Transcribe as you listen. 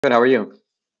Good. How are you?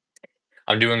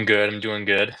 I'm doing good. I'm doing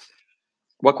good.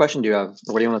 What question do you have,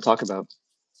 or what do you want to talk about?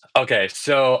 Okay,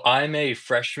 so I'm a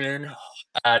freshman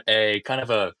at a kind of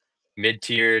a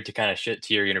mid-tier to kind of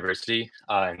shit-tier university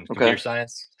in computer Okay.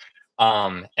 science.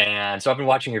 And so I've been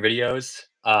watching your videos.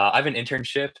 I have an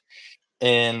internship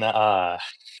in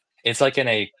it's like in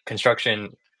a construction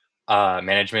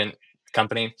management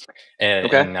company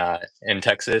Okay. in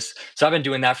Texas. So I've been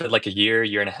doing that for like a year,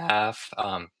 year and a half.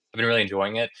 I've been really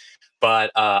enjoying it.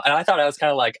 But and I thought I was kind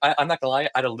of like I'm not gonna lie, I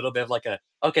had a little bit of like a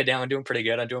okay, damn, I'm doing pretty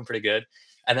good. I'm doing pretty good.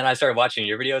 And then I started watching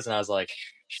your videos, and I was like,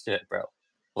 shit, bro.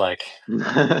 Like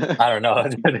I don't know,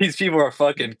 these people are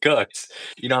fucking cooks.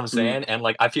 You know what I'm Mm, saying? And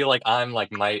like I feel like I'm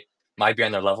like might be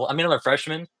on their level. I mean, I'm a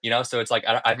freshman, so it's like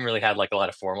I haven't really had like a lot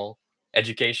of formal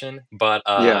education. But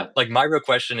yeah. like my real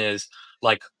question is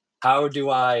like, how do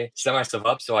I set myself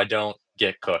up so I don't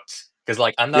get cooked? Because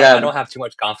like I Yeah. don't have too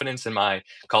much confidence in my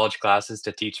college classes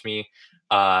to teach me,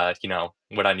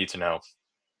 what I need to know.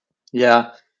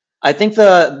 Yeah. I think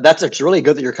it's really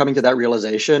good that you're coming to that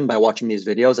realization by watching these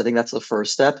videos. I think that's the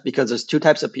first step because there's two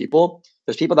types of people.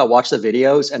 There's people that watch the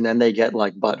videos and then they get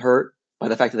like butthurt by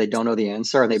the fact that they don't know the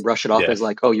answer and they brush it off Yeah, as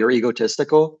like, oh, you're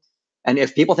egotistical. And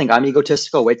if people think I'm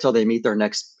egotistical, wait till they meet their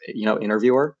next,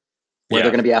 interviewer, where they're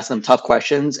yeah, going to be asking them tough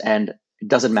questions, and it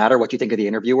doesn't matter what you think of the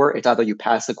interviewer. It's either you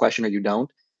pass the question or you don't.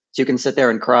 So you can sit there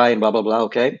and cry and blah blah blah.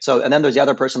 Okay. So and then there's the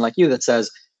other person like you that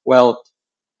says, well,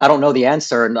 I don't know the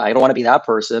answer, and I don't want to be that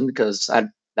person because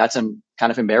that's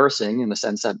kind of embarrassing in the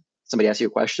sense that somebody asks you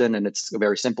a question and it's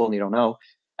very simple and you don't know.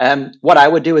 And what I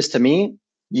would do is, to me,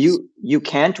 you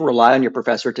can't rely on your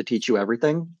professor to teach you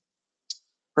everything.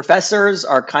 Professors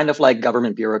are kind of like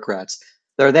government bureaucrats.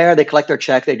 They're there, they collect their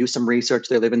check, they do some research,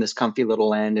 they live in this comfy little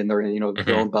land in their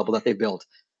hmm own bubble that they built.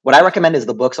 What I recommend is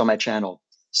the books on my channel.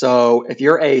 So if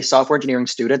you're a software engineering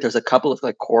student, there's a couple of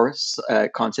like course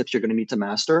concepts you're going to need to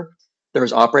master.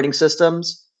 There's operating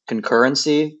systems,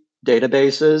 concurrency,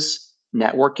 databases,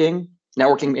 networking.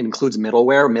 Networking includes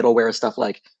middleware. Middleware is stuff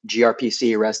like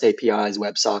gRPC, REST APIs,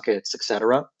 WebSockets,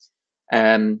 etc.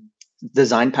 And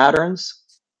design patterns,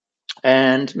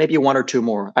 and maybe one or two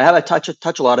more. I have a touch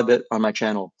a lot of it on my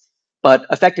channel, but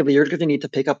effectively, you're going to need to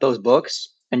pick up those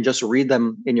books and just read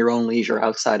them in your own leisure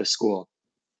outside of school.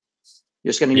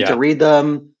 You're just going to need to yeah, read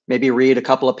them, maybe read a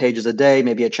couple of pages a day,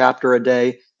 maybe a chapter a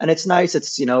day, and it's nice.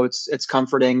 It's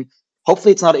comforting.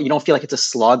 Hopefully, it's not you don't feel like it's a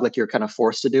slog, like you're kind of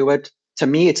forced to do it. To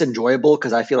me, it's enjoyable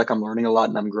because I feel like I'm learning a lot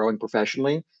and I'm growing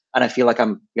professionally, and I feel like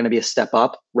I'm going to be a step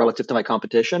up relative to my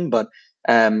competition. But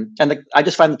I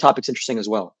just find the topics interesting as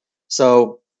well.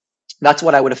 So that's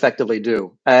what I would effectively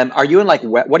do. Are you in like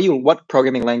what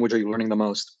programming language are you learning the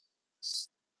most?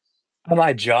 for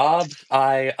my job,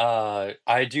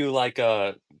 I do like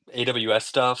AWS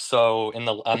stuff. So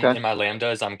Okay. in my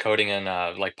lambdas, I'm coding in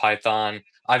like Python.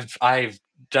 I've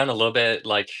done a little bit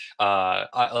like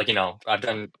I've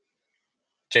done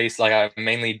JSON. Like I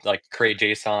mainly like create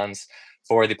JSONs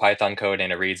for the Python code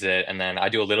and it reads it, and then I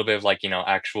do a little bit of like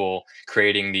actual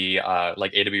creating the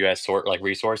like AWS sort like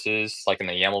resources like in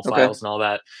the YAML Okay. files and all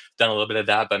that. Done a little bit of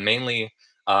that, but mainly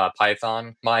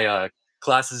Python. My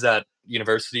classes at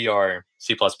university are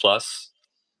C++. plus plus.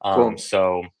 Cool.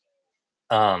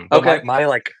 But my Okay. my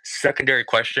like secondary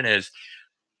question is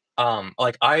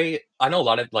like I know a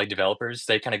lot of like developers,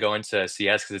 they kind of go into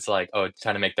CS because it's like, oh, it's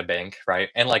trying to make the bank, right?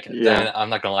 And like Yeah. then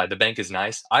I'm not gonna lie, the bank is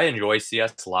nice. I enjoy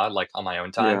CS a lot, like on my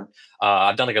own time. Yeah.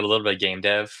 I've done like a little bit of game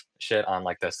dev shit on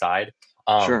like the side.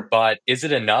 Sure. But is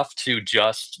it enough to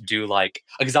just do like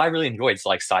because I really enjoy it's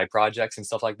like side projects and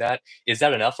stuff like that. Is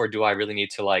that enough, or do I really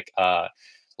need to like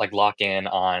lock in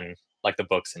on like the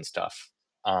books and stuff?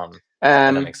 If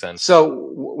that makes sense.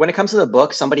 When it comes to the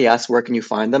book, somebody asked where can you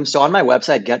find them. So on my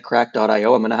website,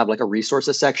 getcracked.io, I'm going to have like a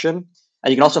resources section.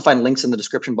 And you can also find links in the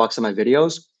description box of my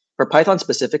videos. For Python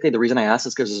specifically, the reason I asked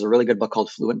is because there's a really good book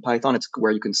called Fluent Python. It's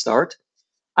where you can start.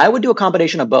 I would do a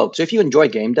combination of both. So if you enjoy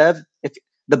game dev, if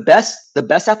the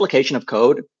best application of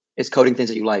code is coding things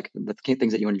that you like, the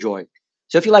things that you enjoy.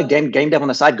 So if you like game dev on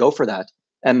the side, go for that,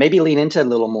 and maybe lean into it a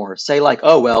little more. Say like,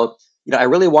 oh well, I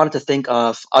really wanted to think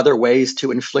of other ways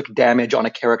to inflict damage on a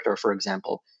character, for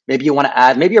example. Maybe you want to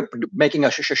add. Maybe you're making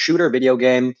a shooter video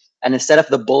game, and instead of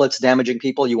the bullets damaging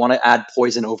people, you want to add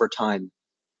poison over time.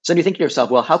 So then you think to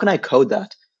yourself, well, how can I code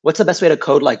that? What's the best way to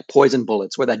code like poison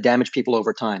bullets where that damage people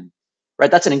over time? Right?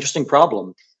 That's an interesting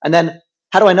problem. And then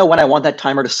how do I know when I want that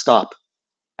timer to stop?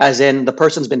 As in the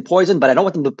person's been poisoned, but I don't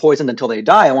want them to be poisoned until they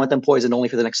die. I want them poisoned only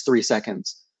for the next 3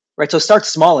 seconds. Right? So start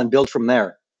small and build from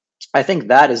there. I think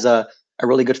that is a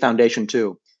really good foundation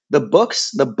too. The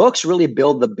books really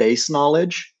build the base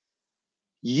knowledge.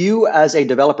 you as a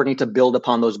developer need to build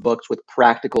upon those books with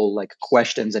practical like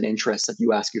questions and interests that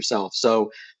you ask yourself.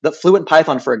 So the Fluent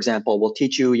Python, for example, will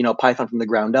teach you, Python from the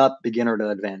ground up, beginner to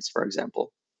advanced, for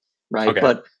example, right? Okay.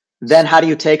 But then how do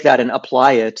you take that and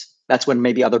apply it? That's when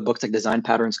maybe other books like design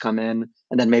patterns come in,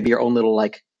 and then maybe your own little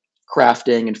like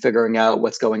crafting and figuring out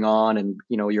what's going on, and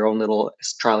your own little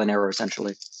trial and error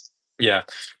essentially. Yeah,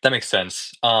 that makes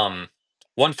sense.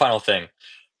 One final thing.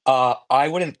 I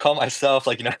wouldn't call myself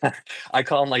like, I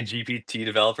call them like GPT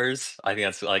developers. I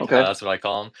think Okay. that's what I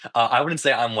call them. I wouldn't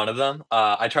say I'm one of them.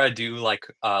 I try to do like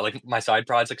my side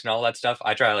projects and all that stuff.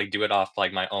 I try to like do it off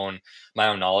like my own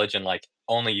knowledge and like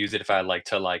only use it if I like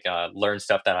to like learn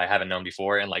stuff that I haven't known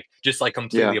before and like just like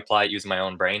completely Yeah. apply it using my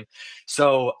own brain.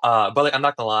 So, but like I'm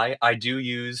not gonna lie, I do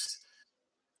use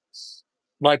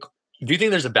like, do you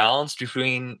think there's a balance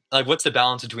between like, what's the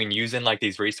balance between using, like,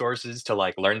 these resources to,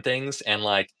 like, learn things and,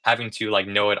 like, having to, like,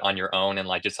 know it on your own and,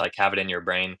 like, just, like, have it in your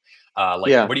brain? Like,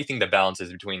 Yeah. what do you think the balance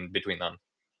is between them?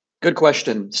 Good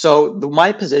question. So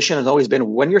my position has always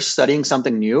been when you're studying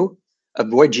something new,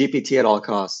 avoid GPT at all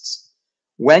costs.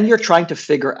 When you're trying to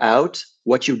figure out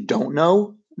what you don't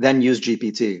know, then use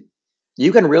GPT.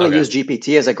 You can really Okay. use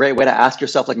GPT as a great way to ask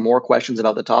yourself like more questions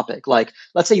about the topic. Like,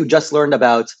 let's say you just learned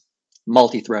about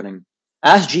multi-threading.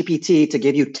 Ask GPT to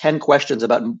give you 10 questions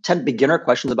about 10 beginner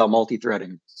questions about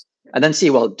multi-threading. And then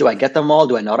see, well, do I get them all?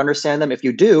 Do I not understand them? If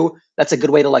you do, that's a good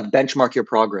way to like benchmark your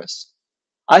progress.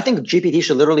 I think GPT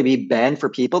should literally be banned for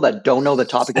people that don't know the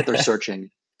topic that they're searching.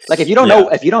 Like Yeah. if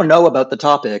you don't know about the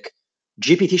topic,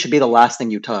 GPT should be the last thing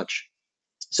you touch.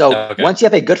 So Okay. once you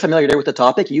have a good familiarity with the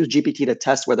topic, use GPT to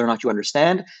test whether or not you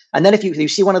understand. And then if you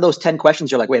see one of those 10 questions,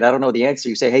 you're like, wait, I don't know the answer.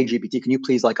 You say, hey, GPT, can you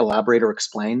please like elaborate or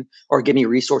explain or give me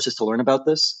resources to learn about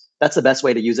this? That's the best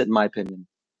way to use it, in my opinion.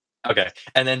 Okay.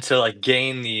 And then to, like,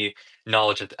 gain the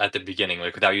knowledge at the beginning,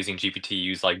 like, without using GPT,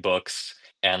 use, like, books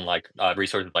and, like,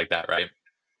 resources like that, right?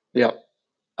 Yeah.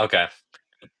 Okay.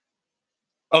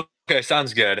 Okay,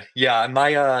 sounds good. Yeah,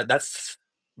 that's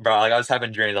bro, like, I was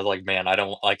having dreams, I was like, "Man, I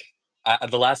don't like."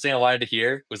 The last thing I wanted to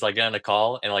hear was, like, get on a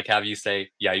call and, like, have you say,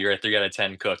 "Yeah, you're a 3 out of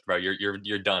 10 cook, bro.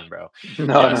 You're done, bro."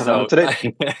 No, Yeah, no, no. so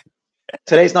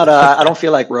Today's not I don't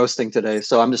feel like roasting today.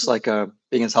 So I'm just like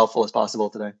being as helpful as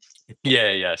possible today. yeah,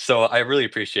 yeah. So I really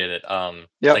appreciate it. Thank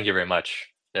Yep. you very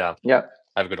much. Yeah, Yep.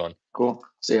 have a good one. Cool.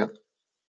 See ya.